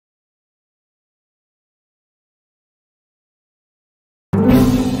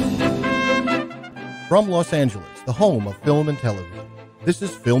From Los Angeles, the home of film and television, this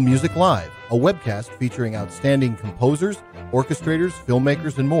is Film Music Live, a webcast featuring outstanding composers, orchestrators,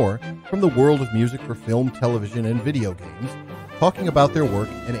 filmmakers, and more from the world of music for film, television, and video games, talking about their work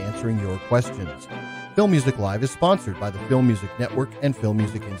and answering your questions. Film Music Live is sponsored by the Film Music Network and Film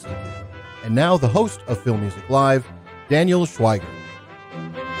Music Institute. And now the host of Film Music Live, Daniel Schweiger.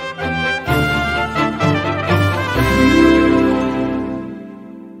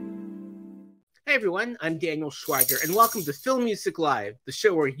 Hey everyone, I'm Daniel Schweiger, and welcome to Film Music Live, the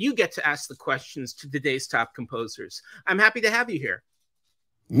show where you get to ask the questions to today's top composers. I'm happy to have you here.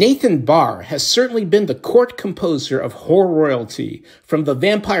 NATHAN Barr has certainly been the court composer of horror royalty, from the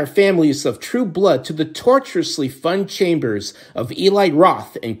vampire families of True Blood to the torturously fun chambers of Eli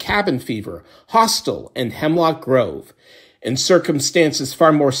Roth and Cabin Fever, Hostel, and Hemlock Grove. In circumstances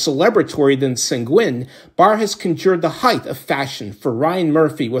far more celebratory than sanguine, Barr has conjured the height of fashion for Ryan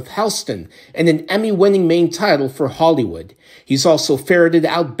Murphy with Hostel and an Emmy-winning main title for Hollywood. He's also ferreted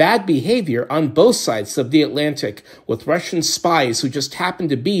out bad behavior on both sides of the Atlantic with Russian spies who just happen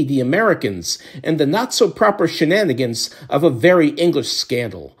to be the Americans and the not-so-proper shenanigans of a very English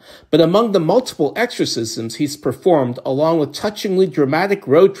scandal. But among the multiple exorcisms he's performed, along with touchingly dramatic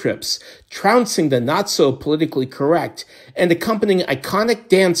road trips, trouncing the not-so-politically correct, and accompanying iconic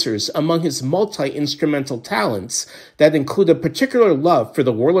dancers among his multi-instrumental talents that include a particular love for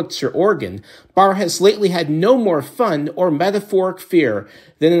the Wurlitzer organ, Barr has lately had no more fun or metaphoric fear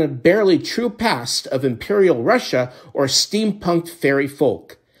than in a barely true past of Imperial Russia or steampunked fairy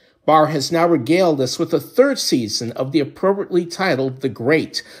folk. Barr has now regaled us with a third season of the appropriately titled The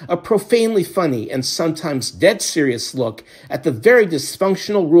Great, a profanely funny and sometimes dead serious look at the very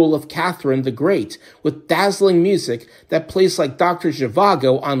dysfunctional rule of Catherine the Great, with dazzling music that plays like Dr.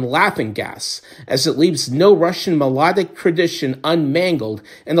 Zhivago on laughing gas, as it leaves no Russian melodic tradition unmangled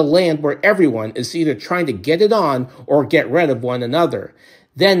in a land where everyone is either trying to get it on or get rid of one another.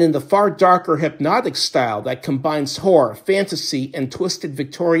 Then, in the far darker hypnotic style that combines horror, fantasy, and twisted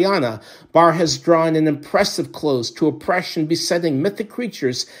Victoriana, Barr has drawn an impressive close to oppression besetting mythic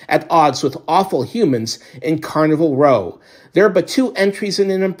creatures at odds with awful humans in Carnival Row. There are but two entries in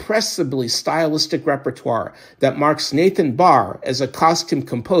an impressively stylistic repertoire that marks NATHAN Barr as a costume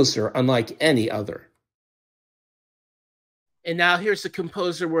composer unlike any other. And now here's a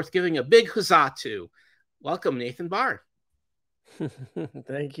composer worth giving a big huzzah to. Welcome, NATHAN Barr.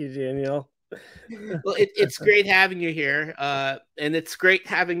 Thank you, Daniel. Well, it's great having you here, and it's great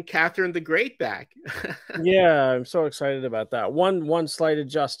having Catherine the Great back. Yeah, I'm so excited about that. One slight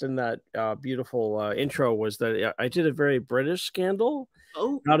adjust in that beautiful intro was that I did a very British scandal,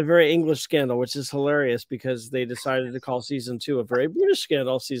 not a very English scandal, which is hilarious because they decided to call season 2 a very British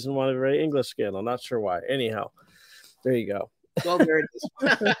scandal, season 1 a very English scandal. Not sure why. Anyhow, there you go. Well, there it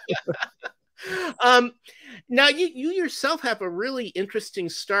is. Now you yourself have a really interesting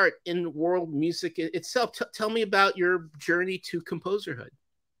start in world music itself. Tell me about your journey to composerhood.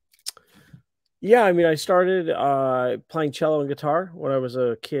 Yeah, I mean, I started playing cello and guitar when I was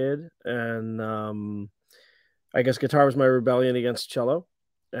a kid, and I guess guitar was my rebellion against cello,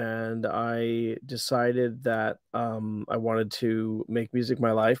 and I decided that I wanted to make music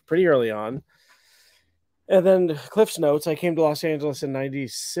my life pretty early on. And then Cliff's Notes, I came to Los Angeles in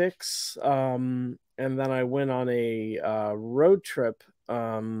 '96, and then I went on a road trip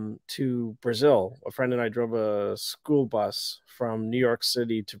to Brazil. A friend and I drove a school bus from New York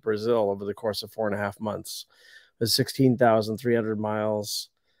City to Brazil over the course of 4.5 months. It was 16,300 miles,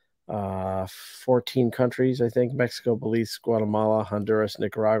 14 countries, I think: Mexico, Belize, Guatemala, Honduras,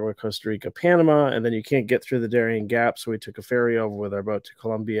 Nicaragua, Costa Rica, Panama. And then you can't get through the Darien Gap, so we took a ferry over with our boat to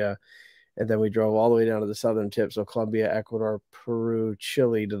Colombia. And then we drove all the way down to the southern tip, so Colombia, Ecuador, Peru,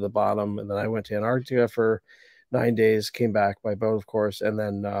 Chile to the bottom. And then I went to Antarctica for 9 days, came back by boat, of course. And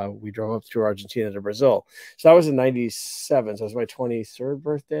then we drove up through Argentina to Brazil. So that was in '97. So it was my 23rd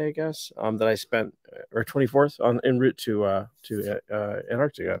birthday, I guess, that I spent, or 24th, en route to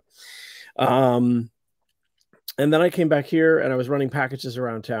Antarctica. And then I came back here and I was running packages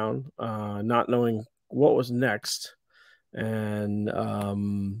around town, not knowing what was next. And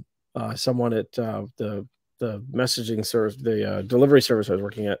someone at the messaging service, the delivery service I was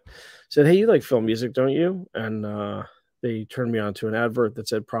working at, said, "Hey, you like film music, don't you?" And they turned me on to an advert that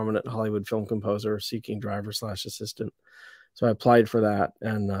said prominent Hollywood film composer seeking driver/assistant. So I applied for that,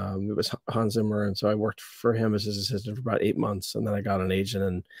 and it was Hans Zimmer, and so I worked for him as his assistant for about 8 months, and then I got an agent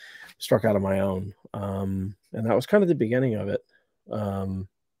and struck out on my own. And that was kind of the beginning of it.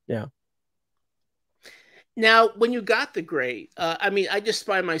 Yeah. Now, when you got the grade, I mean, I just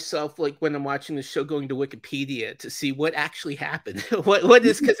find myself, like, when I'm watching the show, going to Wikipedia to see what actually happened. What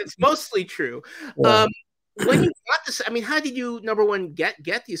is, because it's mostly true. Yeah. When you got this, I mean, how did you, number one, get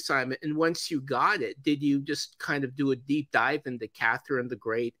the assignment? And once you got it, did you just kind of do a deep dive into Catherine the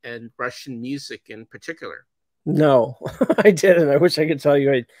Great and Russian music in particular? No, I didn't. I wish I could tell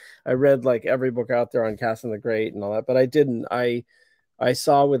you I read like every book out there on Catherine the Great and all that, but I didn't. I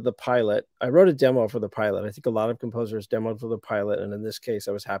saw with the pilot, I wrote a demo for the pilot. I think a lot of composers demoed for the pilot, and in this case,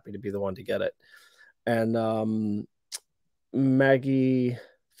 I was happy to be the one to get it. And Maggie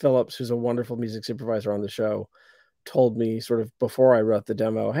Phillips, who's a wonderful music supervisor on the show, told me sort of before I wrote the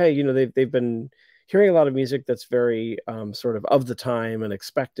demo, hey, you know, they've been hearing a lot of music that's very sort of the time and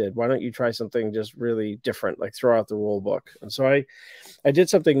expected. Why don't you try something just really different, like throw out the rule book? And so I did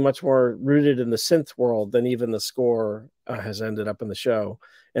something much more rooted in the synth world than even the score has ended up in the show,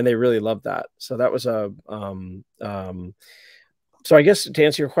 and they really loved that. So that was a so I guess to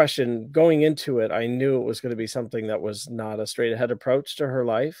answer your question, going into it, I knew it was going to be something that was not a straight ahead approach to her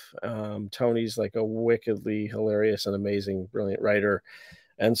life. Tony's like a wickedly hilarious and amazing, brilliant writer.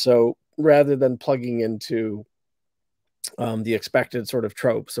 And so rather than plugging into the expected sort of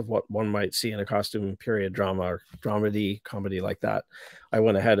tropes of what one might see in a costume period drama or dramedy comedy like that, I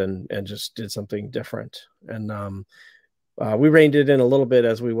went ahead and just did something different. And we reined it in a little bit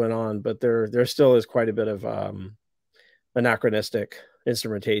as we went on, but there still is quite a bit of anachronistic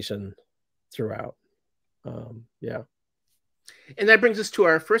instrumentation throughout. Yeah. And that brings us to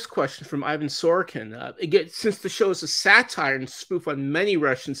our first question from Ivan Sorokin. Again, since the show is a satire and spoof on many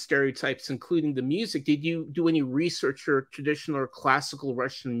Russian stereotypes, including the music, did you do any research or traditional or classical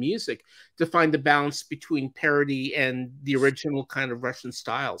Russian music to find the balance between parody and the original kind of Russian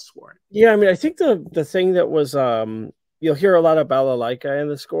styles for it? Yeah, I mean, I think the thing that was you'll hear a lot of balalaika in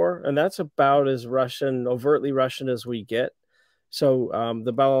the score, and that's about as Russian, overtly Russian as we get. So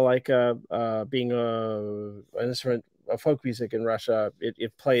the balalaika being an instrument of folk music in Russia,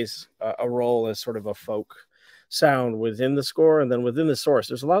 it plays a role as sort of a folk sound within the score, and then within the source.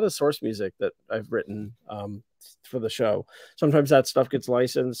 There's a lot of source music that I've written for the show. Sometimes that stuff gets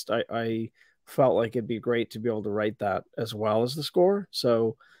licensed. I felt like it'd be great to be able to write that as well as the score.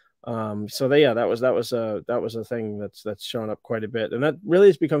 So that was a thing that's shown up quite a bit, and that really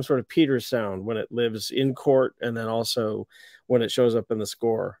has become sort of Peter's sound when it lives in court, and then also when it shows up in the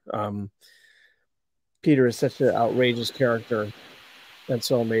score. Peter is such an outrageous character and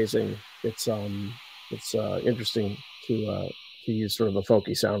so amazing. It's interesting to use sort of a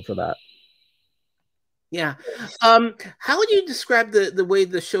folky sound for that. Yeah. How would you describe the way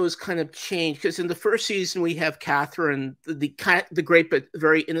the show has kind of changed? Because in the first season, we have Catherine, the great but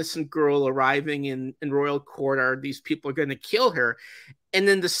very innocent girl arriving in royal court. These people are going to kill her. And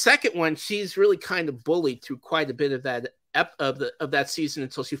then the second one, she's really kind of bullied through quite a bit of that season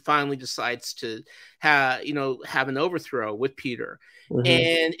until she finally decides to have an overthrow with Peter. Mm-hmm.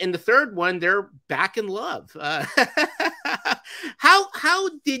 And in the third one, they're back in love. How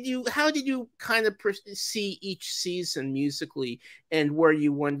did you kind of see each season musically, and where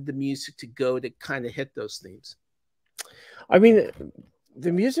you wanted the music to go to kind of hit those themes? I mean,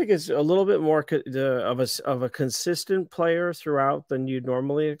 the music is a little bit more of a consistent player throughout than you'd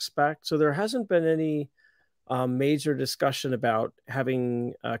normally expect. So there hasn't been any major discussion about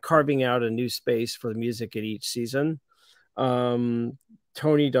carving out a new space for the music in each season.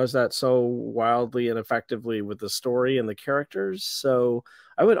 Tony does that so wildly and effectively with the story and the characters. So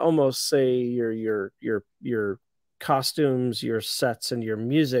I would almost say your costumes, your sets, and your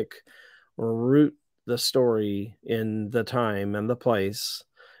music root the story in the time and the place.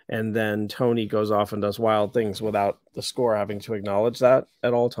 And then Tony goes off and does wild things without the score having to acknowledge that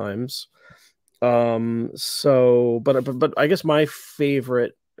at all times. But I guess my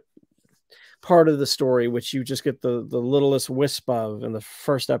favorite part of the story, which you just get the littlest wisp of in the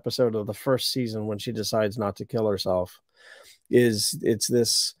first episode of the first season when she decides not to kill herself, it's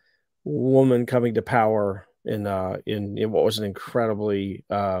this woman coming to power in what was an incredibly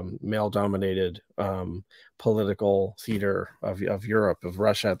male-dominated political theater of Europe, of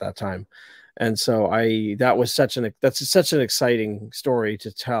Russia at that time. And so that's such an exciting story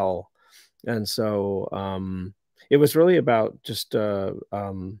to tell. And so it was really about just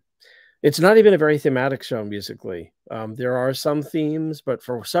it's not even a very thematic show musically. There are some themes, but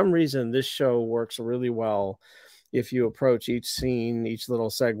for some reason, this show works really well if you approach each scene, each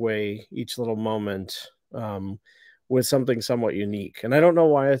little segue, each little moment with something somewhat unique. And I don't know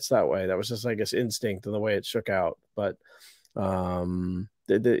why it's that way. That was just, I guess, instinct and the way it shook out. But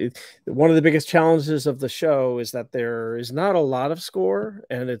one of the biggest challenges of the show is that there is not a lot of score,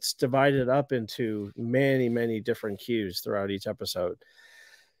 and it's divided up into many, many different cues throughout each episode.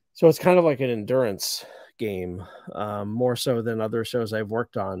 So it's kind of like an endurance game, more so than other shows I've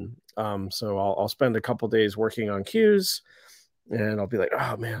worked on. So I'll spend a couple days working on cues, and I'll be like,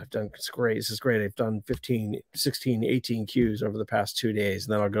 oh man, it's great. This is great. I've done 15, 16, 18 cues over the past 2 days.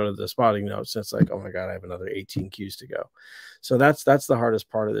 And then I'll go to the spotting notes. And it's like, oh my God, I have another 18 cues to go. So that's the hardest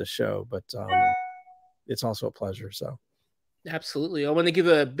part of this show, but it's also a pleasure. So absolutely. I want to give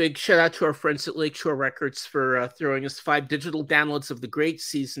a big shout out to our friends at Lakeshore Records for throwing us 5 digital downloads of The Great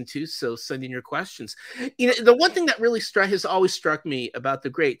Season 2. So send in your questions. You know, the one thing that really has always struck me about The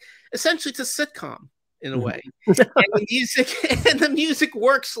Great, essentially it's a sitcom in a way. And the music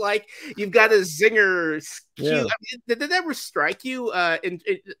works like you've got a zinger cue. Yeah. I mean, did it ever strike you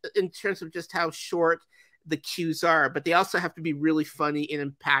in terms of just how short the cues are, but they also have to be really funny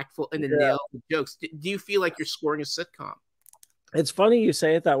and impactful and nail the jokes? Do you feel like you're scoring a sitcom? It's funny you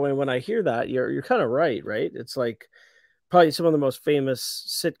say it that way. When I hear that, you're kind of right? It's like probably some of the most famous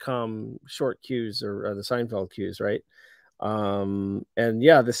sitcom short cues or the Seinfeld cues, right? And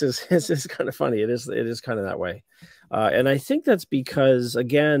yeah, this is kind of funny. It is kind of that way. And I think that's because,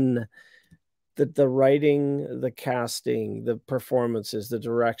 again, the writing, the casting, the performances, the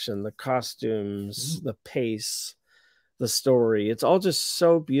direction, the costumes, the pace, the story, it's all just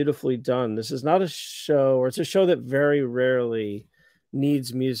so beautifully done. This is not a show, or it's a show that very rarely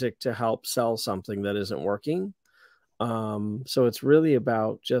needs music to help sell something that isn't working. So it's really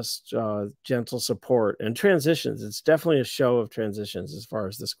about just gentle support and transitions. It's definitely a show of transitions as far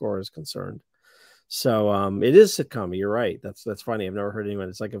as the score is concerned. So it is sitcom. You're right. That's funny. I've never heard anyone.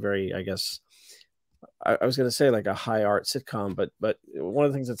 It's like a very, I guess, I was going to say like a high art sitcom, but one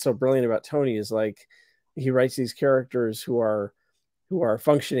of the things that's so brilliant about Tony is like he writes these characters who are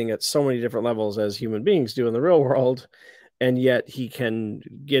functioning at so many different levels as human beings do in the real world, and yet he can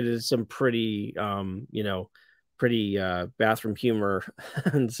get into some pretty pretty bathroom humor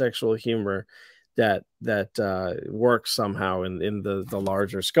and sexual humor that works somehow in the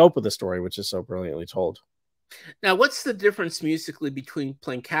larger scope of the story, which is so brilliantly told. Now, what's the difference musically between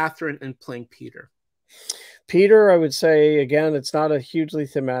playing Catherine and playing Peter? Peter, I would say, again, it's not a hugely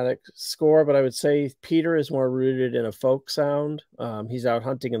thematic score, but I would say Peter is more rooted in a folk sound. He's out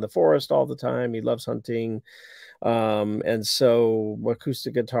hunting in the forest all the time. He loves hunting. And so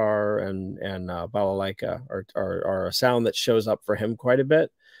acoustic guitar and balalaika are a sound that shows up for him quite a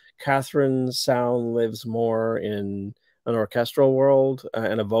bit. Catherine's sound lives more in an orchestral world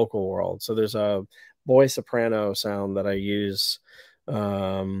and a vocal world. So there's a boy soprano sound that I use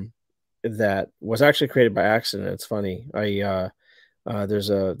that was actually created by accident. It's funny. There's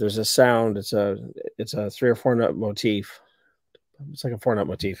a sound. It's a 3 or 4 note motif. It's like a 4 note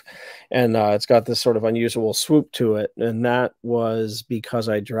motif, and it's got this sort of unusual swoop to it. And that was because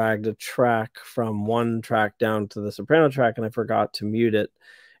I dragged a track from one track down to the soprano track, and I forgot to mute it,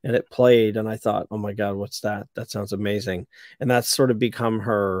 and it played. And I thought, oh my God, what's that? That sounds amazing. And that's sort of become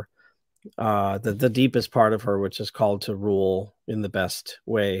her, the deepest part of her, which is called to rule in the best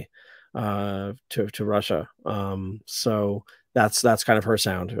way to Russia. So that's kind of her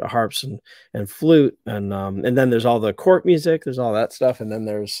sound, harps and flute, and then there's all the court music, there's all that stuff, and then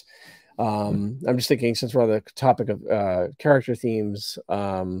there's I'm just thinking, since we're on the topic of character themes,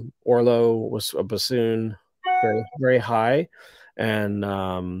 Orlo was a bassoon, very very high, and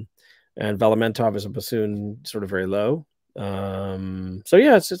Velementov is a bassoon, sort of very low. So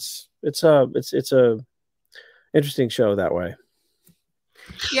yeah, it's a interesting show that way.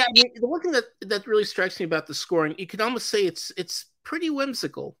 Yeah, I mean, the one thing that really strikes me about the scoring, you could almost say it's pretty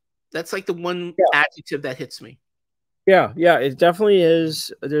whimsical. That's like the one adjective that hits me. Yeah, it definitely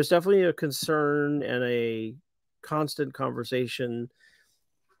is. There's definitely a concern and a constant conversation.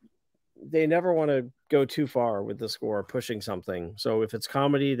 They never want to go too far with the score, pushing something. So if it's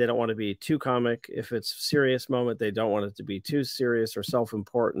comedy, they don't want to be too comic. If it's a serious moment, they don't want it to be too serious or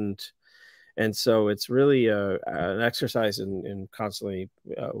self-important. And so it's really an exercise in constantly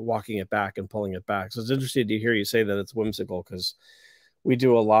walking it back and pulling it back. So it's interesting to hear you say that it's whimsical, because we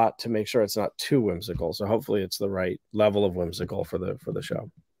do a lot to make sure it's not too whimsical. So hopefully it's the right level of whimsical for the show.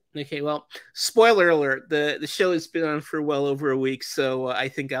 Okay, well, spoiler alert, the show has been on for well over a week, so I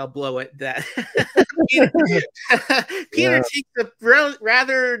think I'll blow it. That Peter takes a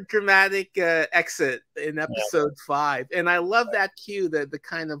rather dramatic exit in episode 5, and I love that cue, the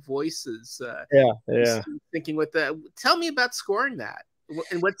kind of voices. Thinking with the, tell me about scoring that,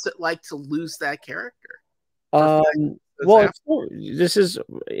 and what's it like to lose that character? Well, this is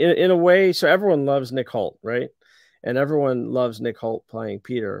in a way. So everyone loves Nick Holt, right? and everyone loves Nick Holt playing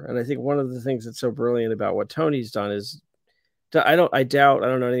Peter. And I think one of the things that's so brilliant about what Tony's done is, I don't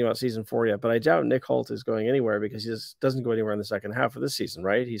know anything about season 4 yet, but I doubt Nick Holt is going anywhere, because he just doesn't go anywhere in the second half of this season,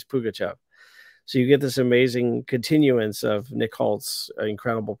 right? He's Pugachev. So you get this amazing continuance of Nick Holt's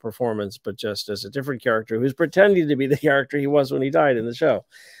incredible performance, but just as a different character who's pretending to be the character he was when he died in the show.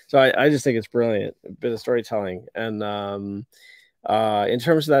 So I just think it's brilliant, a bit of storytelling. And in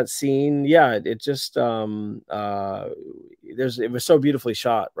terms of that scene, yeah, it just it was so beautifully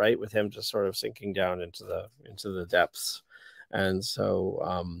shot, right, with him just sort of sinking down into the depths. And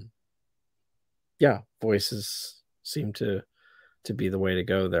so yeah, voices seem to be the way to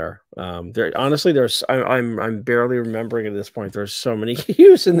go there. Honestly, I'm barely remembering at this point. There's so many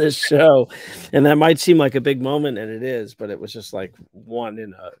cues in this show, and that might seem like a big moment, and it is, but it was just like one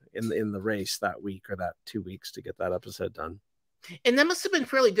in the race that week, or that 2 weeks, to get that episode done. And that must have been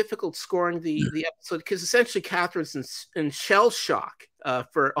fairly difficult scoring the episode, because essentially Catherine's in shell shock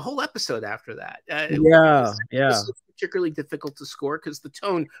for a whole episode after that. It was particularly difficult to score, because the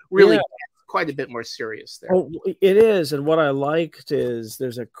tone really gets quite a bit more serious there. Oh, it is. And what I liked is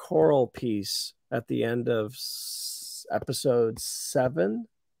there's a choral piece at the end of episode 7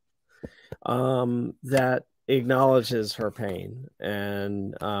 that acknowledges her pain.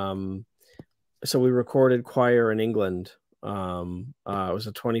 And so we recorded choir in England. It was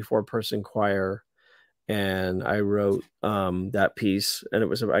a 24-person choir, and I wrote that piece, and it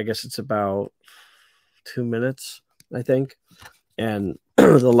was, I guess it's about 2 minutes, I think. And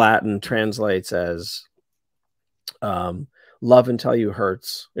the Latin translates as love until you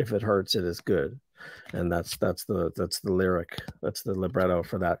hurts. If it hurts, it is good. And that's the lyric. That's the libretto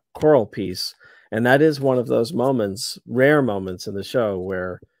for that choral piece. And that is one of those moments, rare moments in the show,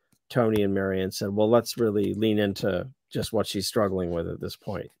 where Tony and Marion said, well, let's really lean into just what she's struggling with at this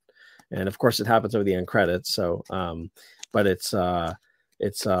point. And of course it happens over the end credits. So, but it's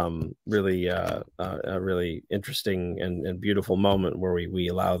really a really interesting and beautiful moment where we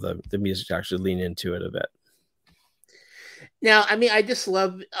allow the music to actually lean into it a bit. Now, I mean, I just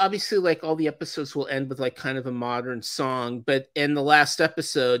love, obviously, like, all the episodes will end with like kind of a modern song, but in the last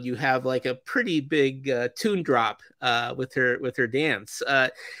episode, you have like a pretty big tune drop with her dance.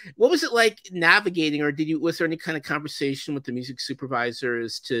 What was it like navigating, or was there any kind of conversation with the music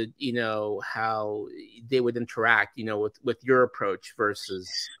supervisors to, how they would interact, with your approach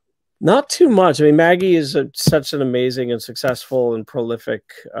versus? Not too much. I mean, Maggie is such an amazing and successful and prolific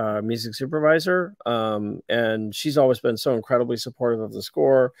music supervisor. And she's always been so incredibly supportive of the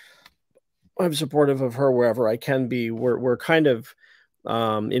score. I'm supportive of her wherever I can be. We're kind of,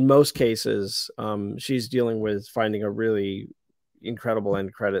 in most cases, she's dealing with finding a really incredible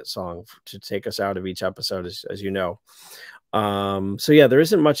end credit song to take us out of each episode, as you know. So yeah, there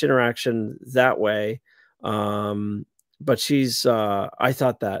isn't much interaction that way. But she's I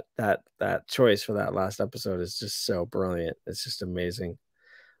thought that choice for that last episode is just so brilliant. It's just amazing.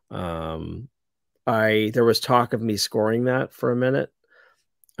 There was talk of me scoring that for a minute.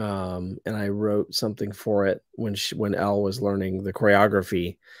 And I wrote something for it when Elle was learning the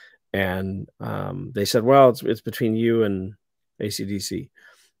choreography, and they said, well, it's between you and AC/DC.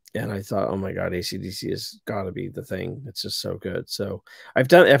 And I thought, oh my God, AC/DC has got to be the thing. It's just so good. So I've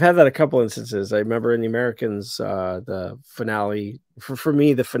had that a couple instances. I remember in the Americans, the finale for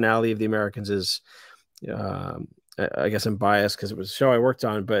me, the finale of the Americans is, I guess I'm biased because it was a show I worked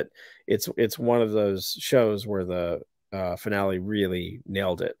on, but it's one of those shows where the finale really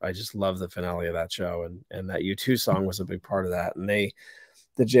nailed it. I just love the finale of that show, and that U2 song was a big part of that. And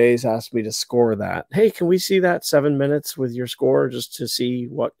the Jays asked me to score that. Hey, can we see that 7 minutes with your score just to see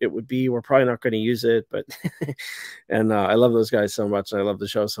what it would be? We're probably not going to use it, but and I love those guys so much. And I love the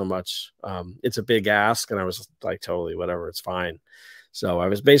show so much. It's a big ask, and I was like, totally, whatever, it's fine. So I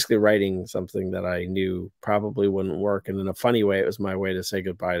was basically writing something that I knew probably wouldn't work. And in a funny way, it was my way to say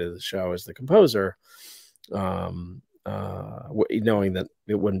goodbye to the show as the composer, knowing that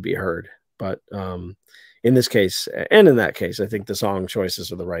it wouldn't be heard. But in this case, and in that case, I think the song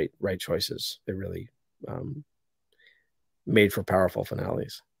choices are the right choices. They really made for powerful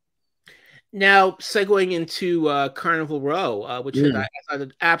finales. Now, segueing into Carnival Row, which I thought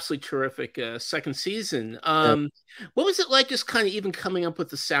an absolutely terrific second season. What was it like just kind of even coming up with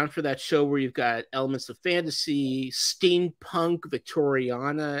the sound for that show, where you've got elements of fantasy, steampunk,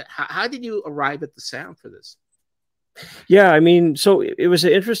 Victoriana? How did you arrive at the sound for this? Yeah, I mean, so it was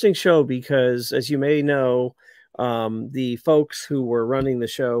an interesting show because, as you may know, the folks who were running the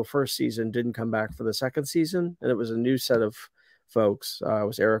show first season didn't come back for the second season, and it was a new set of folks. It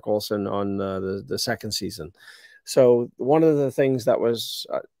was Eric Olson on the second season. So one of the things that was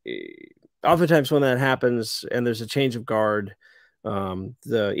oftentimes when that happens and there's a change of guard,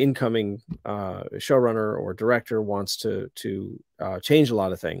 the incoming showrunner or director wants to change a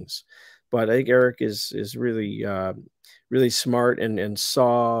lot of things. But I think Eric is really really smart and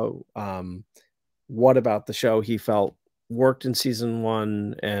saw what about the show he felt worked in season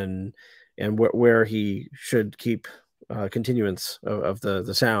 1 and where he should keep continuance of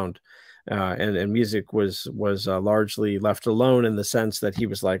the sound. And music was largely left alone in the sense that he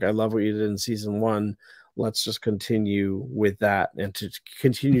was like, I love what you did in season 1. Let's just continue with that and to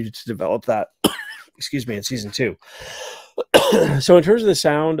continue to develop that, excuse me, in season 2. So in terms of the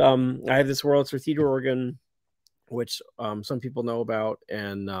sound, I have this Wurlitzer theater organ, which some people know about,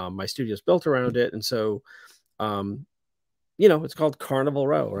 and my studio's built around it. And so, you know, it's called Carnival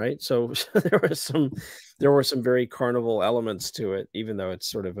Row, right? So there were some very carnival elements to it, even though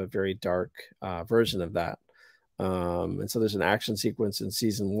it's sort of a very dark version of that. And so there's an action sequence in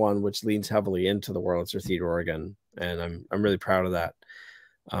season 1 which leans heavily into the Wurlitzer theater organ, and I'm really proud of that.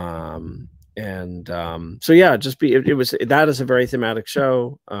 So yeah, that is a very thematic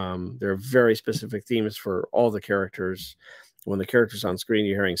show. There are very specific themes for all the characters. When the character's on screen,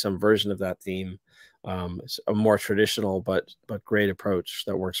 you're hearing some version of that theme. It's a more traditional but great approach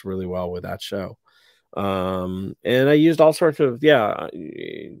that works really well with that show. And I used all sorts of,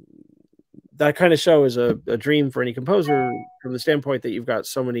 that kind of show is a dream for any composer, from the standpoint that you've got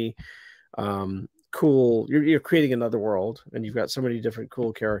so many cool, you're creating another world, and you've got so many different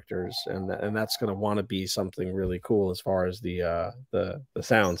cool characters, and that's going to want to be something really cool as far as the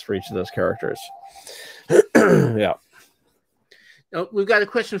sounds for each of those characters. Yeah. We've got a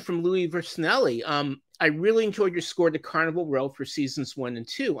question from Louis Versinelli. I really enjoyed your score to Carnival Row for seasons 1 and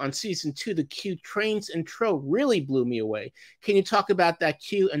 2. On season 2, the cue Trains intro really blew me away. Can you talk about that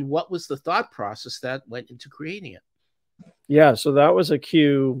cue and what was the thought process that went into creating it? Yeah, so that was a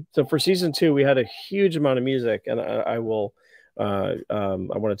cue. So for season 2, we had a huge amount of music, and I want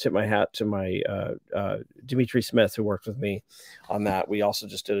to tip my hat to my Dimitri Smith, who worked with me on that. We also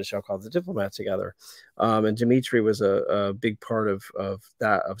just did a show called The Diplomat together, and Dimitri was a big part of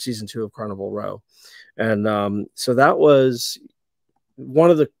season 2 of Carnival Row, and so that was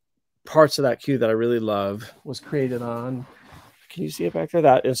one of the parts of that cue that I really love. Was created on. Can you see it back there?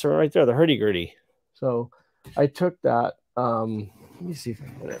 That instrument right there, the hurdy-gurdy. So I took that. Let me see if I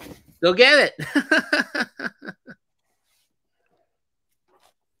can get it. Go get it.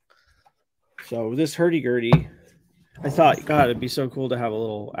 So this hurdy-gurdy, I thought, God, it'd be so cool to have a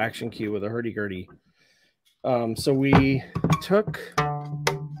little action cue with a hurdy-gurdy. So we took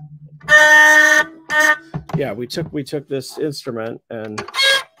this instrument, and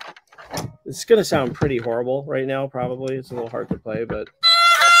it's going to sound pretty horrible right now, probably. It's a little hard to play, but...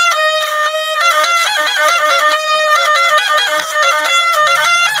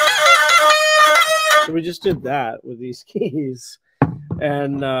 So we just did that with these keys,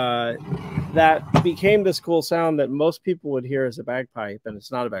 and that became this cool sound that most people would hear as a bagpipe, and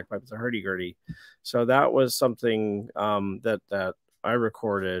it's not a bagpipe, it's a hurdy-gurdy. So that was something that I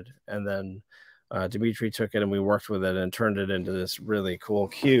recorded, and then Dimitri took it and we worked with it and turned it into this really cool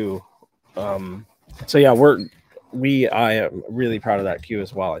cue. So yeah, I am really proud of that cue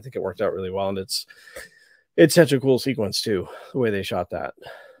as well. I think it worked out really well, and it's such a cool sequence too, the way they shot that.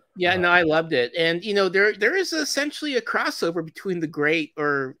 Yeah, no, I loved it. And, you know, there is essentially a crossover between The Great,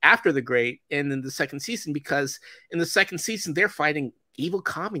 or after The Great, and then the second season, because in the second season, they're fighting evil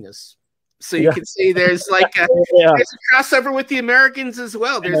communists. So you can see there's like there's a crossover with the Americans as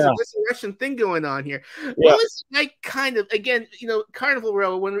well. There's a Russian thing going on here. What was it like, kind of, again, you know, Carnival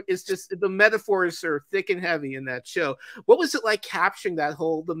Row, when it's just the metaphors are thick and heavy in that show. What was it like capturing that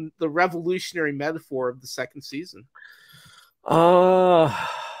whole, the revolutionary metaphor of the second season?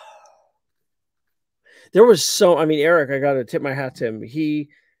 There was I mean, Eric, I got to tip my hat to him. He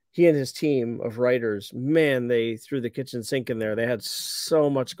and his team of writers, man, they threw the kitchen sink in there. They had so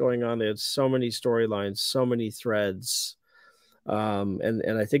much going on. They had so many storylines, so many threads.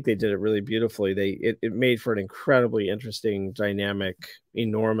 And I think they did it really beautifully. It made for an incredibly interesting, dynamic,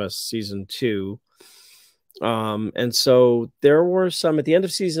 enormous season 2. And so there were some at the end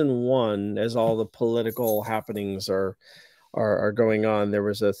of season 1, as all the political happenings are going on, there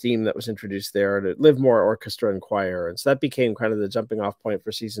was a theme that was introduced there to Livermore Orchestra and Choir, and so that became kind of the jumping off point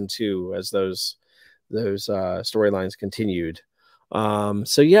for season 2 as those storylines continued.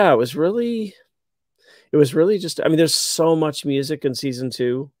 So yeah, it was really just, I mean, there's so much music in season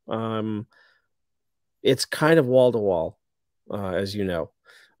 2. It's kind of wall to wall, as you know.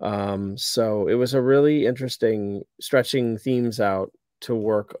 So it was a really interesting stretching themes out to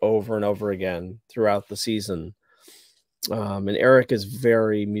work over and over again throughout the season. And Eric is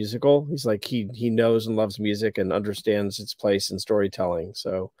very musical. He's like he knows and loves music and understands its place in storytelling.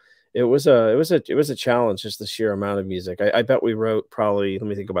 So it was a challenge, just the sheer amount of music. I bet we wrote probably, let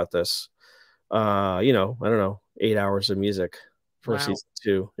me think about this. You know, I don't know, 8 hours of music for season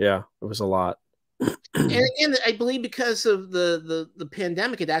 2. Yeah, it was a lot. And again, I believe because of the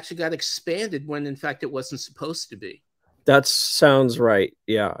pandemic, it actually got expanded when in fact it wasn't supposed to be. That sounds right.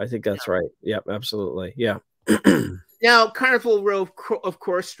 Yeah, I think that's right. Yep, absolutely. Yeah. Now, Carnival Row, of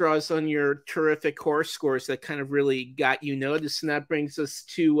course, draws on your terrific horror scores that kind of really got you noticed. And that brings us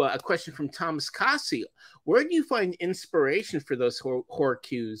to a question from Thomas Cassi. Where do you find inspiration for those horror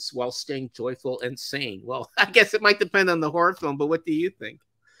cues while staying joyful and sane? Well, I guess it might depend on the horror film, but what do you think?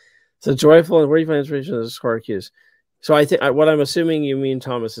 So joyful, and where do you find inspiration for those horror cues? So I think what I'm assuming you mean,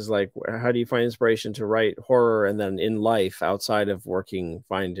 Thomas, is like, how do you find inspiration to write horror and then in life outside of working,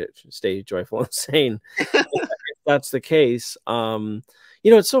 stay joyful and sane? If that's the case. You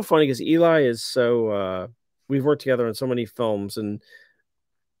know, it's so funny because Eli is so, we've worked together on so many films, and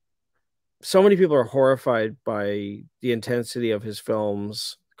so many people are horrified by the intensity of his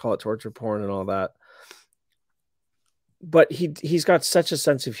films, call it torture porn and all that. But he's got such a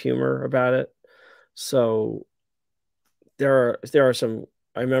sense of humor about it. So there are some.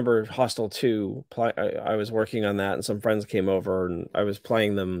 I remember Hostel 2. I was working on that, and some friends came over, and I was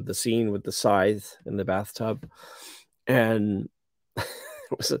playing them the scene with the scythe in the bathtub, and it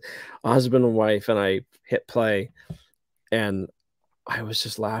was a husband and wife, and I hit play, and I was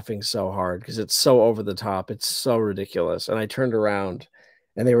just laughing so hard because it's so over the top, it's so ridiculous, and I turned around,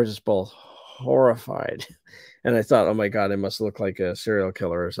 and they were just both horrified, and I thought, oh my God, I must look like a serial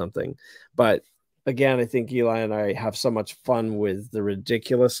killer or something, but. Again, I think Eli and I have so much fun with the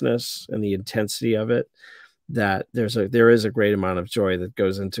ridiculousness and the intensity of it that there is a great amount of joy that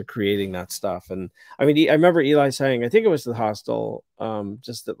goes into creating that stuff. And I mean, I remember Eli saying, I think it was the Hostel,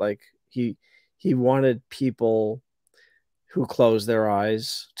 just that like he wanted people who close their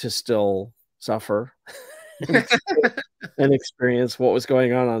eyes to still suffer and experience what was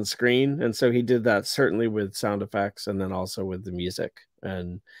going on screen. And so he did that certainly with sound effects and then also with the music.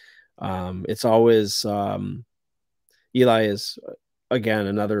 And it's always Eli is again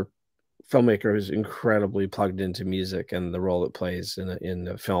another filmmaker who's incredibly plugged into music and the role it plays in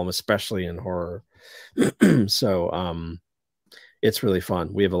a film, especially in horror. So it's really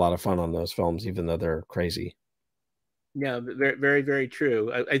fun. We have a lot of fun on those films, even though they're crazy. Yeah, very, very, very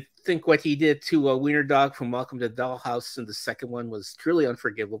true. I think what he did to Wiener Dog from Welcome to Dollhouse in the second one was truly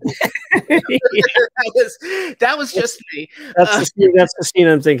unforgivable. that was just me. That's the scene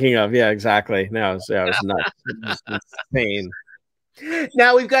I'm thinking of. Yeah, exactly. No, it was nuts. It was insane.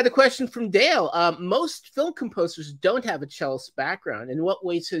 Now we've got a question from Dale. Most film composers don't have a cellist background. In what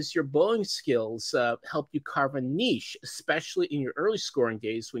ways has your bowing skills helped you carve a niche, especially in your early scoring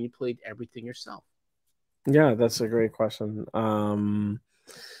days when you played everything yourself? Yeah, that's a great question. I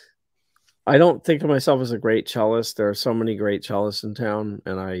don't think of myself as a great cellist. There are so many great cellists in town,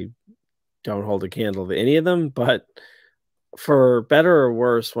 and I don't hold a candle to any of them. But for better or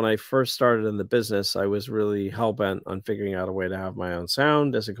worse, when I first started in the business, I was really hell-bent on figuring out a way to have my own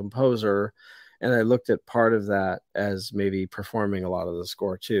sound as a composer. And I looked at part of that as maybe performing a lot of the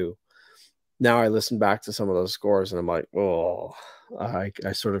score too. Now I listen back to some of those scores and I'm like, oh, I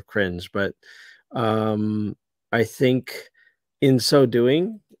sort of cringe. But I think in so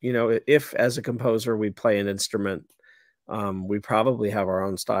doing, you know, if as a composer we play an instrument, we probably have our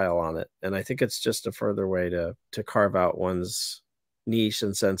own style on it. And I think it's just a further way to carve out one's niche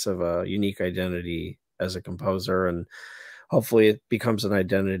and sense of a unique identity as a composer. And hopefully it becomes an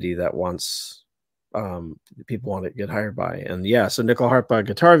identity that once people want to get hired by. And yeah, so nickel harpa,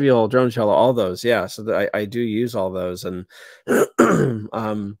 guitar, viol, drone, cello, all those. Yeah, so I do use all those. And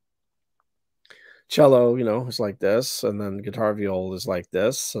cello, you know, is like this, and then guitar viol is like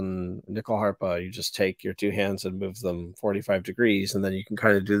this, and nickel harpa, you just take your two hands and move them 45 degrees, and then you can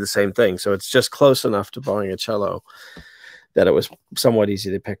kind of do the same thing. So it's just close enough to bowing a cello that it was somewhat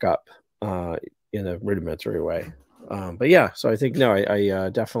easy to pick up in a rudimentary way. But yeah, so I think, no, I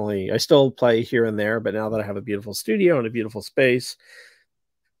definitely, I still play here and there, but now that I have a beautiful studio and a beautiful space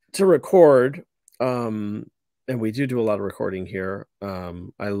to record, and we do a lot of recording here,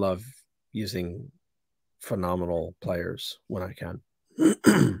 I love using phenomenal players when I can.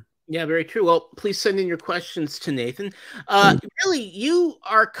 Yeah, very true. Well, please send in your questions to Nathan. Really, you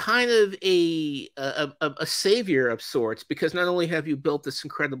are kind of a savior of sorts, because not only have you built this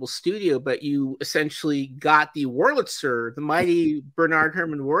incredible studio, but you essentially got the Wurlitzer, the mighty Bernard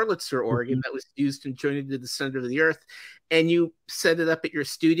Herrmann Wurlitzer organ that was used and joined to the center of the earth, and you set it up at your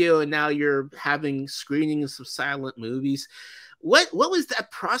studio, and now you're having screenings of silent movies. What was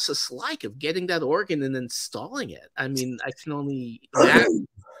that process like of getting that organ and installing it? I mean, I can only imagine.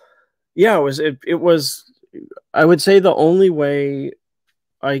 Yeah, it was. I would say the only way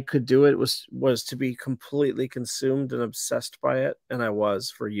I could do it was to be completely consumed and obsessed by it, and I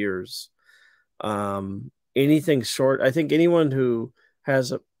was for years. Anything short, I think anyone who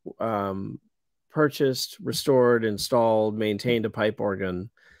has purchased, restored, installed, maintained a pipe organ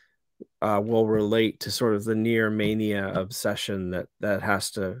will relate to sort of the near mania obsession that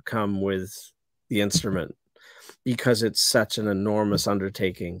has to come with the instrument, because it's such an enormous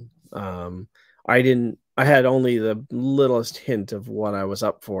undertaking. I had only the littlest hint of what I was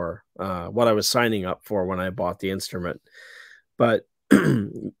up for, what I was signing up for when I bought the instrument. But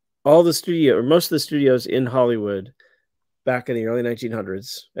most of the studios in Hollywood back in the early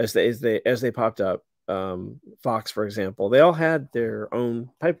 1900s, as they popped up, Fox, for example, they all had their own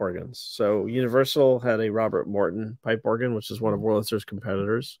pipe organs. So Universal had a Robert Morton pipe organ, which is one of Wurlitzer's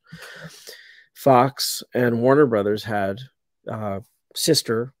competitors. Fox and Warner Brothers had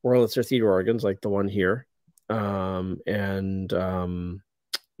sister Wurlitzer theater organs, like the one here, and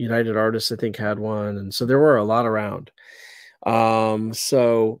United Artists, I think, had one, and so there were a lot around. Yeah,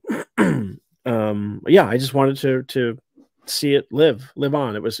 I just wanted to see it live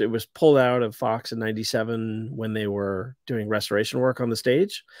on. It was pulled out of Fox in '97 when they were doing restoration work on the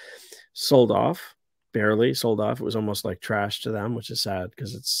stage. Barely sold off. It was almost like trash to them, which is sad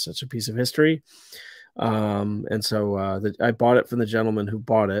because it's such a piece of history. And so I bought it from the gentleman who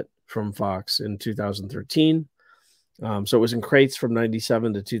bought it from Fox in 2013. So it was in crates from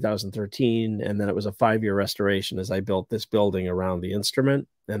 97 to 2013, and then it was a 5-year restoration as I built this building around the instrument.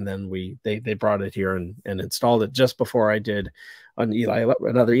 And then they brought it here and installed it just before I did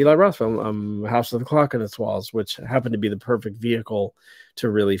another Eli Roth film, House of the Clock on Its Walls, which happened to be the perfect vehicle to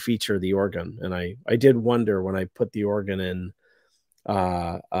really feature the organ. And I did wonder, when I put the organ in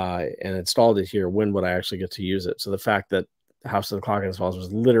and installed it here, when would I actually get to use it? So the fact that House of the Clock on Its Walls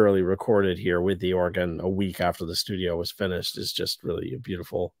was literally recorded here with the organ a week after the studio was finished is just really a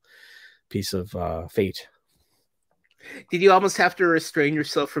beautiful piece of fate. Did you almost have to restrain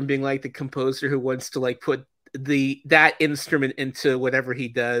yourself from being like the composer who wants to like put that instrument into whatever he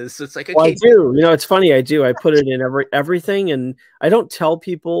does? So it's like, okay, well, I do. You know, it's funny. I do. I put it in everything, and I don't tell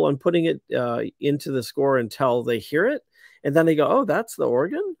people I'm putting it into the score until they hear it, and then they go, "Oh, that's the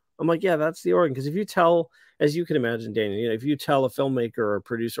organ." I'm like, "Yeah, that's the organ." Because if you tell, as you can imagine, Daniel, you know, if you tell a filmmaker or a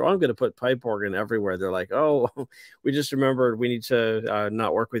producer, "Oh, I'm going to put pipe organ everywhere," they're like, "Oh, we just remembered we need to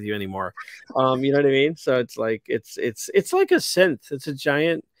not work with you anymore." You know what I mean? So it's like it's like a synth. It's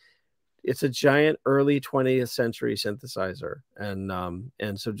a giant early 20th century synthesizer,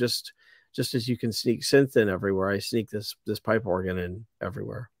 and so just as you can sneak synth in everywhere, I sneak this pipe organ in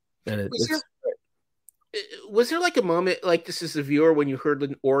everywhere, and was there like a moment like this as a viewer when you heard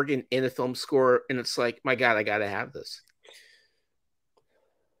an organ in a film score and it's like, my God, I gotta have this?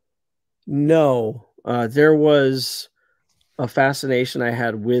 No, there was a fascination I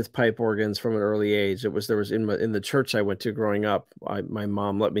had with pipe organs from an early age. There was in the church I went to growing up, my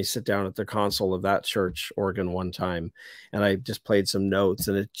mom let me sit down at the console of that church organ one time, and I just played some notes,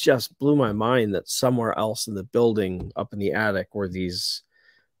 and it just blew my mind that somewhere else in the building up in the attic were these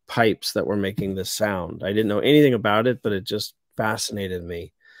pipes that were making this sound. I didn't know anything about it, but it just fascinated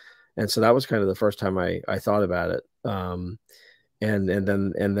me. And so that was kind of the first time I thought about it. And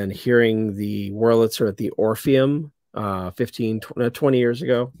then hearing the Wurlitzer at the Orpheum 20 years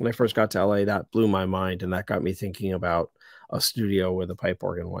ago when I first got to LA, that blew my mind, and that got me thinking about a studio with a pipe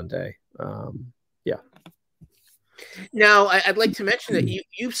organ one day. Yeah. Now, I'd like to mention that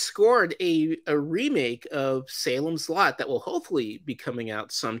you've scored a remake of Salem's Lot that will hopefully be coming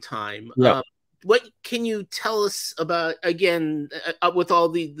out sometime. Yeah. What can you tell us about, again, with all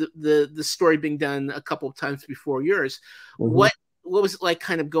the story being done a couple of times before yours? Mm-hmm. What was it like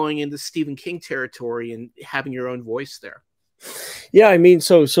kind of going into Stephen King territory and having your own voice there? Yeah, I mean,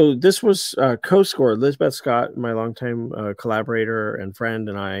 so this was co-scored. Elizabeth Scott, my longtime collaborator and friend,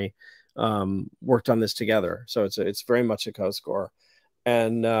 and I worked on this together. So it's very much a co-score.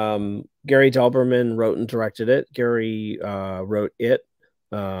 And Gary Delberman wrote and directed it. Gary wrote it.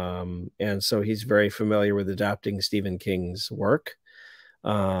 And so he's very familiar with adapting Stephen King's work.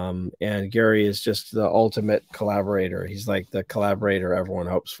 And Gary is just the ultimate collaborator. He's like the collaborator everyone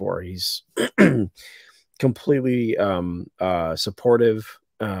hopes for. He's completely supportive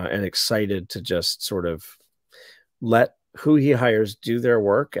and excited to just sort of let who he hires do their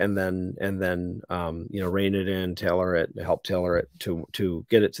work, and then you know, rein it in, help tailor it to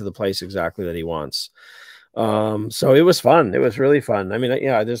get it to the place exactly that he wants. So it was fun. It was really fun. I mean,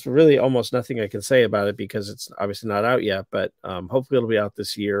 yeah, there's really almost nothing I can say about it because it's obviously not out yet, but hopefully it'll be out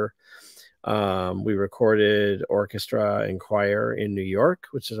this year. We recorded orchestra and choir in New York,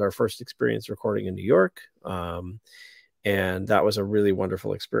 which is our first experience recording in New York. And that was a really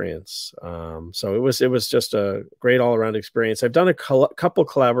wonderful experience. So it was just a great all around experience. I've done a couple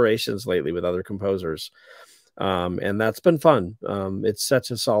collaborations lately with other composers. And that's been fun. It's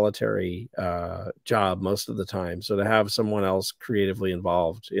such a solitary job most of the time. So to have someone else creatively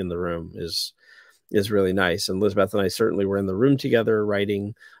involved in the room is really nice. And Elizabeth and I certainly were in the room together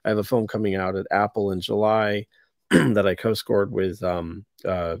writing. I have a film coming out at Apple in July that I co-scored with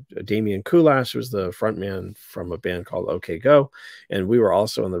Damian Kulash, who's the frontman from a band called OK Go. And we were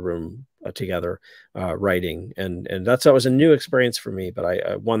also in the room together writing. And that was a new experience for me,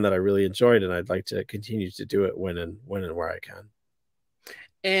 but one that I really enjoyed, and I'd like to continue to do it when and where I can.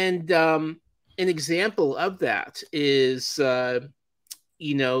 And an example of that is,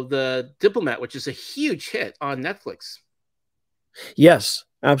 you know, The Diplomat, which is a huge hit on Netflix. Yes,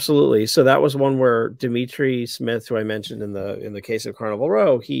 absolutely. So that was one where Dimitri Smith, who I mentioned in the case of Carnival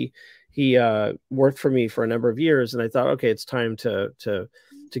Row, he worked for me for a number of years, and I thought, okay, it's time to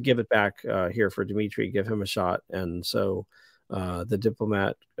give it back here for Dimitri, give him a shot. And so The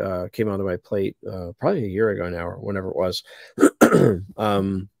Diplomat came onto my plate probably a year ago now, or whenever it was.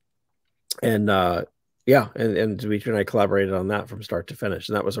 Yeah, and Dimitri and I collaborated on that from start to finish,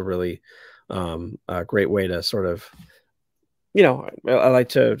 and that was a really great way to sort of, you know, I like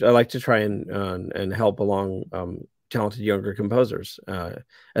to try and help along talented younger composers,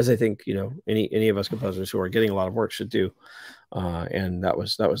 as I think, you know, any of us composers who are getting a lot of work should do, and that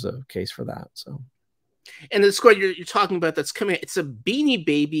was the case for that. So, and the score you're talking about that's coming, it's a Beanie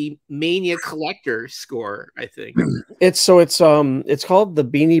Baby Mania Collector score, I think. It's called the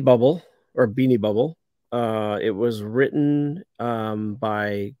Beanie Bubble, or Beanie Bubble. It was written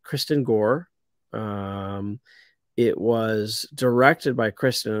by Kristen Gore. It was directed by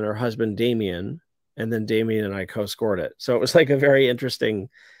Kristen and her husband Damien, and then Damien and I co-scored it. So it was like a very interesting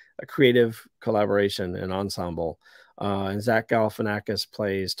creative collaboration and ensemble. And Zach Galifianakis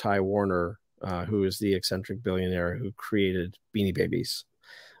plays Ty Warner, who is the eccentric billionaire who created Beanie Babies.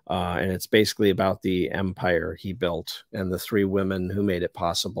 And it's basically about the empire he built and the three women who made it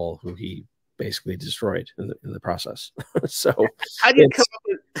possible, who he basically destroyed in the process. So how do you come up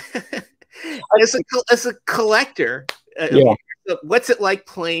with as a collector? Yeah. What's it like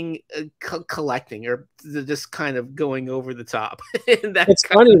playing collecting, or just kind of going over the top? It's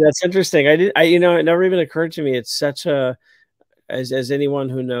funny. That's interesting. You know, it never even occurred to me. It's such a, as anyone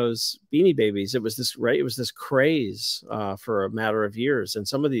who knows Beanie Babies, it was this craze for a matter of years, and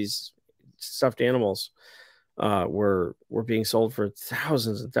some of these stuffed animals were being sold for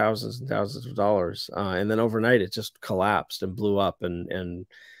thousands and thousands and thousands of dollars, and then overnight it just collapsed and blew up, and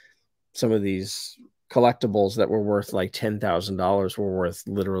some of these collectibles that were worth like $10,000 were worth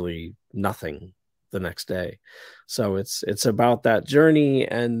literally nothing the next day. So it's about that journey,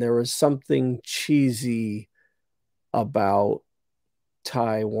 and there was something cheesy about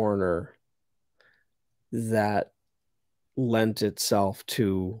Ty Warner that lent itself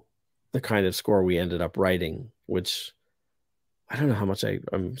to the kind of score we ended up writing, which I don't know how much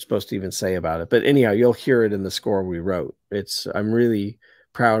I'm supposed to even say about it, but anyhow, you'll hear it in the score we wrote. I'm really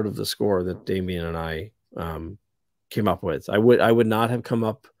proud of the score that Damien and I came up with. I would not have come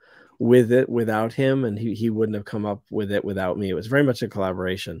up with it without him, and he wouldn't have come up with it without me. It was very much a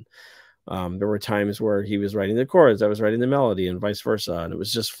collaboration. There were times where he was writing the chords, I was writing the melody, and vice versa, and it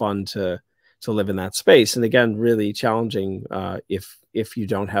was just fun to live in that space. And again, really challenging if you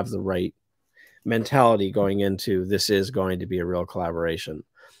don't have the right mentality going into this is going to be a real collaboration.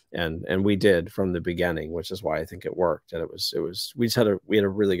 And we did from the beginning, which is why I think it worked. And we had a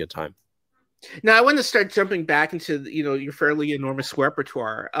really good time. Now I want to start jumping back into, you know, your fairly enormous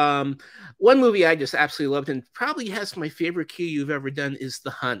repertoire. One movie I just absolutely loved, and probably has my favorite cue you've ever done, is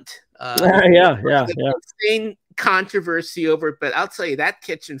The Hunt. Yeah. Insane controversy over it, but I'll tell you, that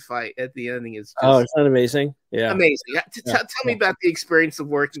kitchen fight at the ending is just isn't that amazing? Yeah, amazing. Tell me about the experience of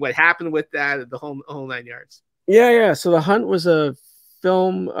working, what happened with that, the whole 9 yards. Yeah. So The Hunt was a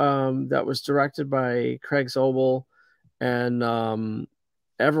film that was directed by Craig Zobel, and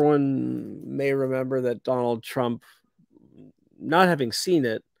everyone may remember that Donald Trump, not having seen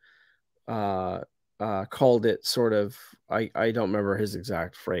it, called it sort of, I don't remember his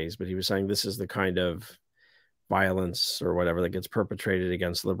exact phrase, but he was saying this is the kind of violence or whatever that gets perpetrated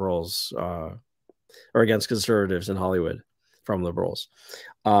against liberals or against conservatives in Hollywood from liberals.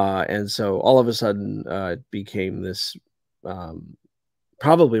 And so all of a sudden it became this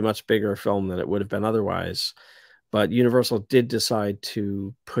probably much bigger film than it would have been otherwise. But Universal did decide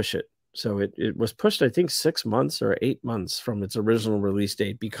to push it. So it was pushed, I think, 6 months or 8 months from its original release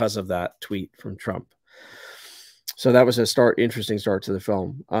date because of that tweet from Trump. So that was a interesting start to the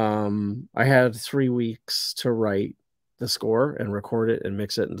film. I had 3 weeks to write the score and record it and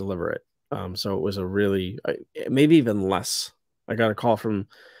mix it and deliver it. So it was a really, maybe even less. I got a call from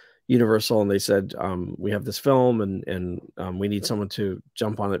Universal and they said, we have this film and we need someone to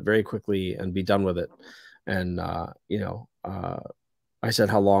jump on it very quickly and be done with it. And, I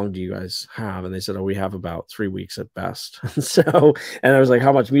said, how long do you guys have? And they said, oh, we have about 3 weeks at best. And I was like,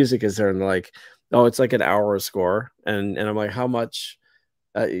 how much music is there? And they're like, oh, it's like an hour score. And I'm like, how much,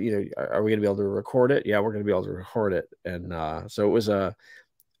 are we going to be able to record it? Yeah, we're going to be able to record it. And so it was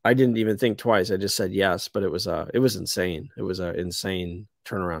I didn't even think twice. I just said yes, but it was insane. It was an insane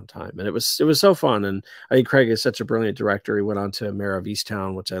turnaround time. And it was so fun. And I think Craig is such a brilliant director. He went on to Mayor of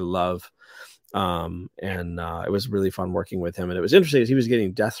Easttown, which I love. It was really fun working with him. And it was interesting, he was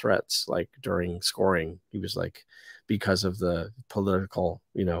getting death threats like during scoring. He was like, because of the political,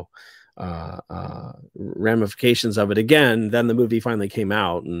 ramifications of it. Again, then the movie finally came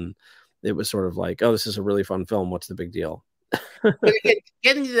out and it was sort of like, oh, this is a really fun film. What's the big deal? But again,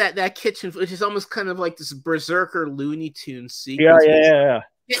 getting to that kitchen, which is almost kind of like this berserker Looney Tunes sequence. Yeah.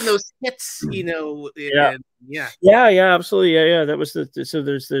 Getting those hits, Yeah, absolutely. Yeah. That was so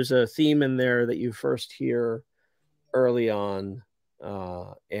there's a theme in there that you first hear early on,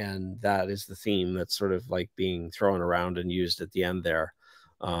 and that is the theme that's sort of like being thrown around and used at the end there.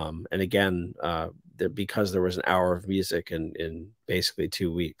 And again, because there was an hour of music in basically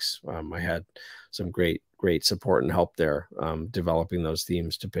 2 weeks, I had some great support and help there, developing those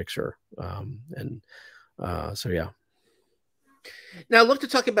themes to picture. So yeah. Now, I'd love to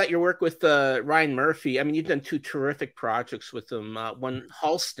talk about your work with Ryan Murphy. I mean, you've done 2 terrific projects with him. One,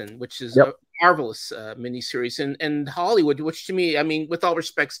 Hostel, which is a marvelous miniseries, and Hollywood, which to me, I mean, with all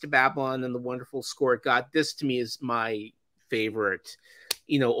respects to Babylon and the wonderful score it got, this to me is my favorite,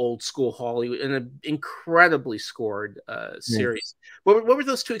 old school Hollywood and an incredibly scored series. What were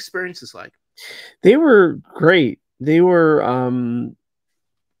those 2 experiences like? They were great. They were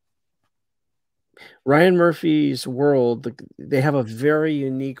Ryan Murphy's world. They have a very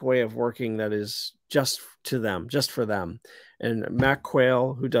unique way of working that is just for them. And Mac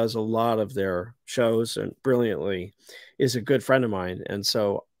Quayle, who does a lot of their shows and brilliantly, is a good friend of mine. And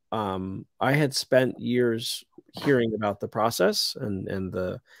so I had spent years hearing about the process and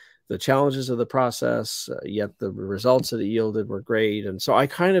the challenges of the process, yet the results that it yielded were great. And so I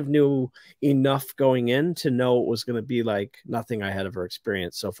kind of knew enough going in to know it was going to be like nothing I had ever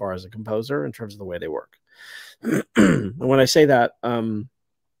experienced so far as a composer in terms of the way they work. And when I say that,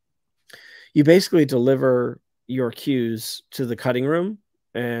 you basically deliver your cues to the cutting room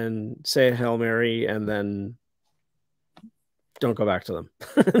and say a Hail Mary and then don't go back to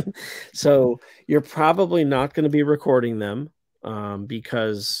them. So you're probably not going to be recording them.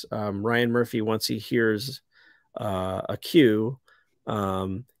 Because Ryan Murphy, once he hears a cue,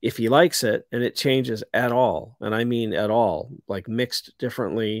 if he likes it and it changes at all, and I mean at all, like mixed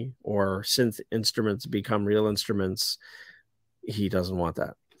differently or synth instruments become real instruments, he doesn't want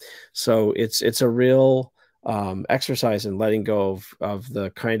that. So it's a real exercise in letting go of the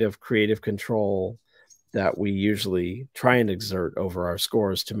kind of creative control that we usually try and exert over our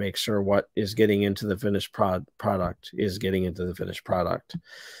scores to make sure what is getting into the finished product is getting into the finished product.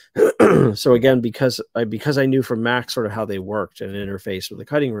 So again, because I knew from Mac sort of how they worked and interfaced with the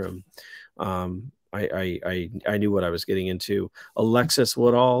cutting room, I knew what I was getting into. Alexis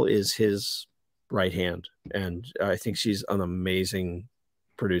Woodall is his right hand, and I think she's an amazing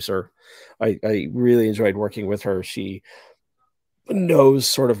producer. I really enjoyed working with her. She knows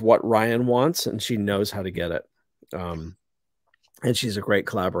sort of what Ryan wants and she knows how to get it. And she's a great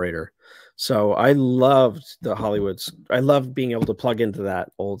collaborator. So I loved I loved being able to plug into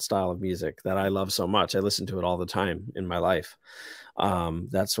that old style of music that I love so much. I listen to it all the time in my life.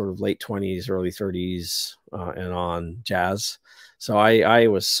 That sort of late 20s, early 30s and on jazz. So I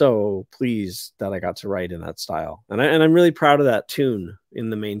was so pleased that I got to write in that style. And I'm really proud of that tune in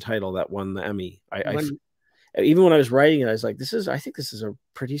the main title that won the Emmy. Even when I was writing it, I was like, I think this is a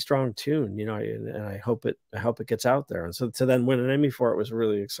pretty strong tune, and I hope it gets out there. And so to then win an Emmy for it was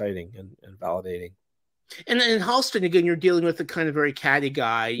really exciting and validating. And in Halston, again, you're dealing with a kind of very catty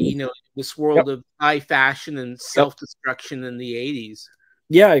guy, this world of high fashion and self-destruction in the 80s.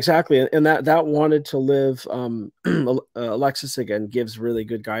 Yeah, exactly. And that wanted to live. Alexis again gives really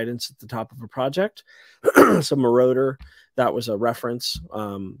good guidance at the top of a project. So Marauder, that was a reference,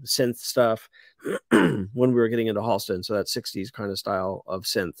 synth stuff when we were getting into Halston. So that 60s kind of style of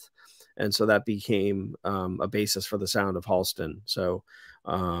synth. And so that became a basis for the sound of Halston. So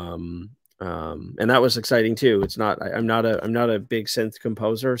and that was exciting too. It's not, I'm not a big synth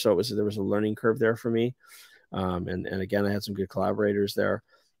composer. So there was a learning curve there for me. And again, I had some good collaborators there.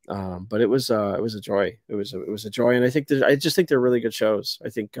 But it was a joy. It was a joy. And I just think they're really good shows. I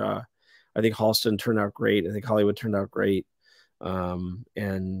think Halston turned out great. I think Hollywood turned out great. As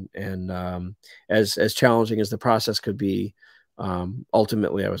challenging as the process could be,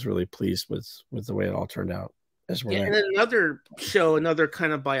 ultimately I was really pleased with the way it all turned out. Yeah, and then another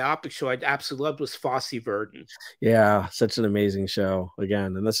kind of biopic show I absolutely loved was Fosse Verdon. Yeah, such an amazing show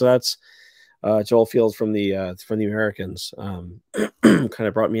again. And that's Joel Field from the Americans kind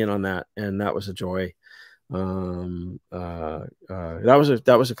of brought me in on that, and that was a joy. That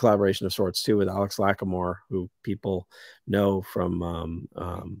was a collaboration of sorts too with Alex Lacamoire, who people know from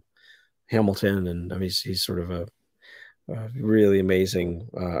Hamilton, and I mean he's sort of a really amazing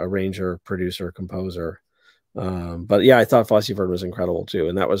arranger, producer, composer. But yeah, I thought Fosse Verdon was incredible too,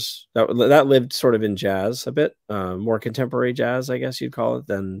 and that lived sort of in jazz a bit, more contemporary jazz, I guess you'd call it,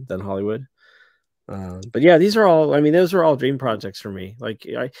 than Hollywood. But yeah, those are all dream projects for me. Like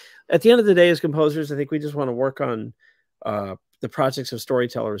at the end of the day, as composers, I think we just want to work on the projects of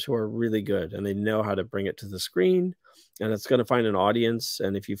storytellers who are really good and they know how to bring it to the screen, and it's going to find an audience.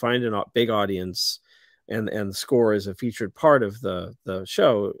 And if you find a big audience, and the score is a featured part of the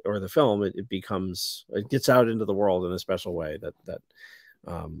show or the film, it gets out into the world in a special way that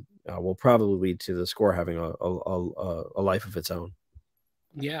will probably lead to the score having a life of its own.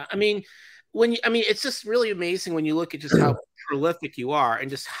 Yeah, I mean, it's just really amazing when you look at just how prolific you are and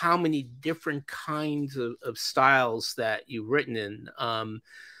just how many different kinds of styles that you've written in.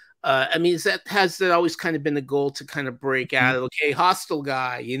 I mean, has that always kind of been the goal to kind of break out of, okay, Hostel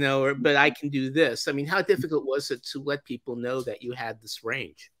guy, but I can do this? I mean, how difficult was it to let people know that you had this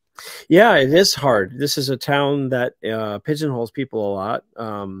range? Yeah, it is hard. This is a town that pigeonholes people a lot.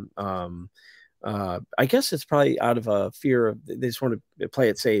 I guess it's probably out of a fear of, they just want to play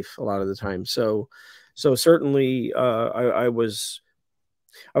it safe a lot of the time. So certainly I was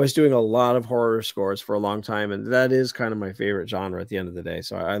doing a lot of horror scores for a long time, and that is kind of my favorite genre at the end of the day.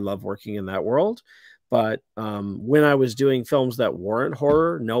 So I love working in that world. But when I was doing films that weren't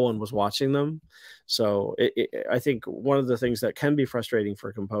horror, no one was watching them. So I think one of the things that can be frustrating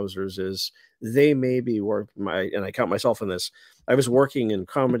for composers is they may be and I count myself in this, I was working in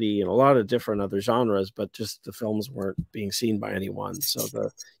comedy and a lot of different other genres, but just the films weren't being seen by anyone. So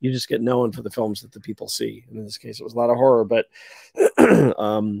you just get known for the films that the people see. And in this case, it was a lot of horror. But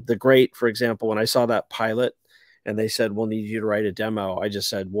The Great, for example, when I saw that pilot, and they said, we'll need you to write a demo, I just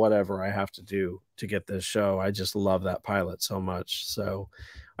said, whatever I have to do to get this show. I just love that pilot so much. So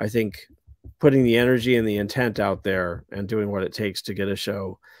I think putting the energy and the intent out there and doing what it takes to get a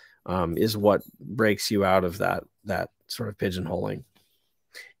show is what breaks you out of that sort of pigeonholing.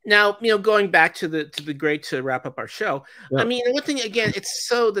 Now, going back to the Great to wrap up our show. Yeah. I mean, one thing again, it's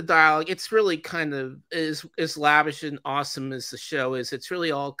the dialogue. It's really kind of as lavish and awesome as the show is. It's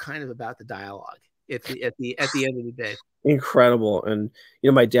really all kind of about the dialogue at the end of the day. Incredible. And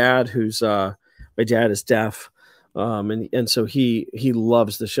my dad is deaf, and so he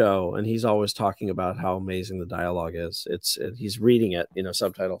loves the show, and he's always talking about how amazing the dialogue is. He's reading it,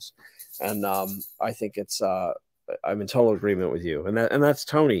 subtitles, and I think I'm in total agreement with you, and that's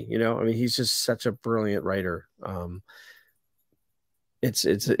Tony. I mean, he's just such a brilliant writer.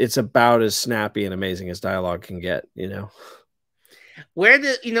 It's about as snappy and amazing as dialogue can get. Where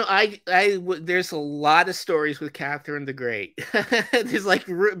there's a lot of stories with Catherine the Great. There's like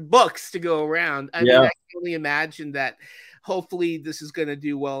books to go around. I mean, I can only imagine that hopefully this is going to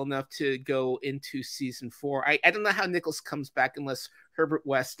do well enough to go into season 4. I don't know how Nichols comes back unless Herbert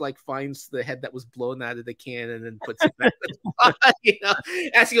West finds the head that was blown out of the cannon and puts it back.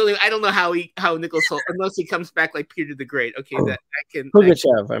 That's the only. I don't know how Nichols, unless he comes back like Peter the Great. Okay, that can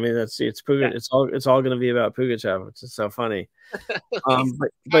Pugachev. I mean, it's Pugachev. Yeah. It's all going to be about Pugachev, which is so funny.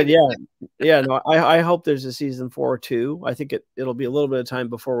 But yeah. No, I hope there's a season 4 too. I think it'll be a little bit of time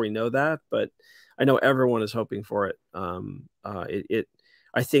before we know that, but I know everyone is hoping for it.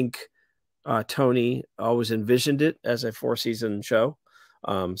 I think Tony always envisioned it as a 4-season show.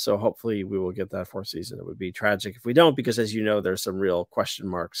 So hopefully we will get that 4th season. It would be tragic if we don't, because as there's some real question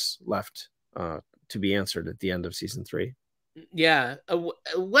marks left to be answered at the end of season 3. Yeah.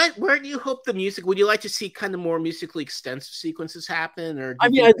 Where do you hope the music? Would you like to see kind of more musically extensive sequences happen, or do I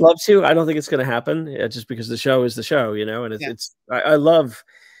you mean, think? I'd love to. I don't think it's going to happen, just because the show is the show, you know. And Yeah. I love.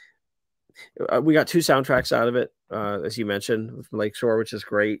 We got 2 soundtracks out of it, as you mentioned, with Lakeshore, which is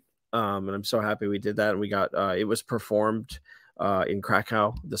great. And I'm so happy we did that. And we got it was performed in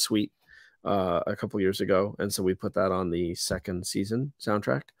Krakow, the suite, a couple years ago, and so we put that on the 2nd season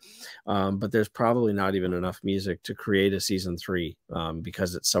soundtrack. But there's probably not even enough music to create a season 3,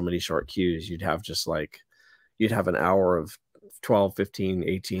 because it's so many short cues. You'd have an hour of 12, 15,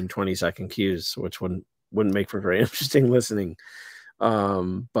 18, 20-second cues, which wouldn't make for very interesting listening.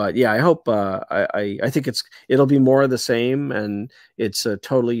 But yeah, I hope I think it'll be more of the same, and it's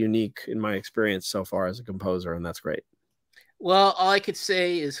totally unique in my experience so far as a composer, and that's great. Well, all I could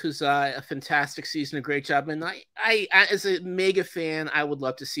say is Huzai, a fantastic season, a great job, and I as a mega fan, I would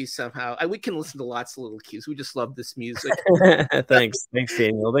love to see somehow. We can listen to lots of little cues. We just love this music. Thanks,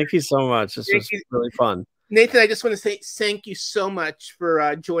 Daniel. Thank you so much. This was really fun. Nathan, I just want to say thank you so much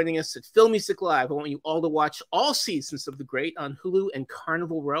for joining us at Film Music Live. I want you all to watch all seasons of The Great on Hulu and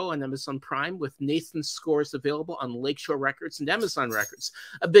Carnival Row on Amazon Prime, with Nathan's scores available on Lakeshore Records and Amazon Records.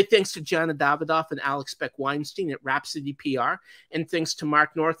 A big thanks to Jana Davidoff and Alex Beck-Weinstein at Rhapsody PR, and thanks to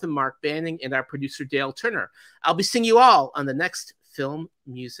Mark Northam, Mark Banning, and our producer Dale Turner. I'll be seeing you all on the next Film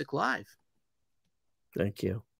Music Live. Thank you.